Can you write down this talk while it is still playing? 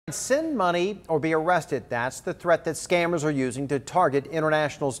Send money or be arrested. That's the threat that scammers are using to target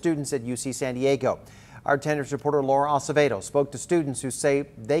international students at UC San Diego. Our 10 News reporter Laura Acevedo spoke to students who say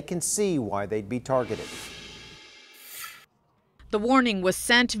they can see why they'd be targeted. The warning was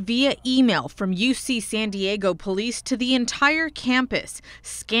sent via email from UC San Diego police to the entire campus.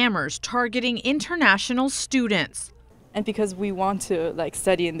 Scammers targeting international students. And because we want to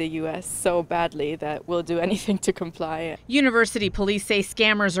study in the U.S. so badly that we'll do anything to comply. University police say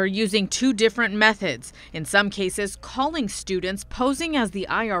scammers are using two different methods. In some cases, calling students posing as the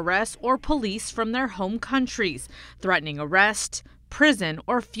IRS or police from their home countries, threatening arrest, prison,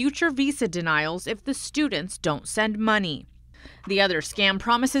 or future visa denials if the students don't send money. The other scam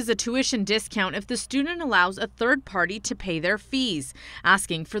promises a tuition discount if the student allows a third party to pay their fees,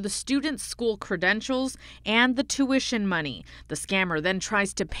 asking for the student's school credentials and the tuition money. The scammer then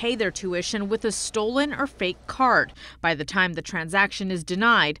tries to pay their tuition with a stolen or fake card. By the time the transaction is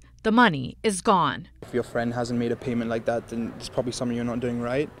denied, the money is gone. If your friend hasn't made a payment like that, then it's probably something you're not doing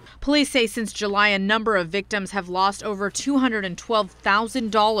right. Police say since July, a number of victims have lost over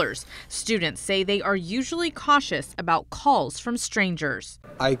 $212,000. Students say they are usually cautious about calls from strangers.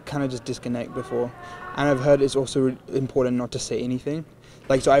 I kind of just disconnect before, and I've heard it's also important not to say anything.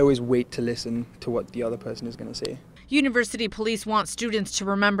 So I always wait to listen to what the other person is going to say. University police want students to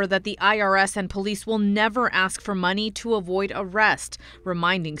remember that the IRS and police will never ask for money to avoid arrest,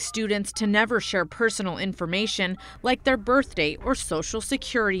 reminding students to never share personal information like their birth date or social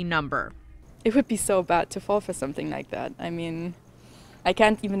security number. It would be so bad to fall for something like that. I mean, I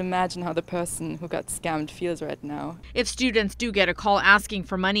can't even imagine how the person who got scammed feels right now. If students do get a call asking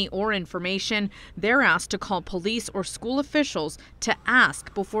for money or information, they're asked to call police or school officials to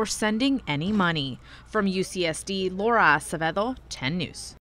ask before sending any money. From UCSD, Laura Acevedo, 10 News.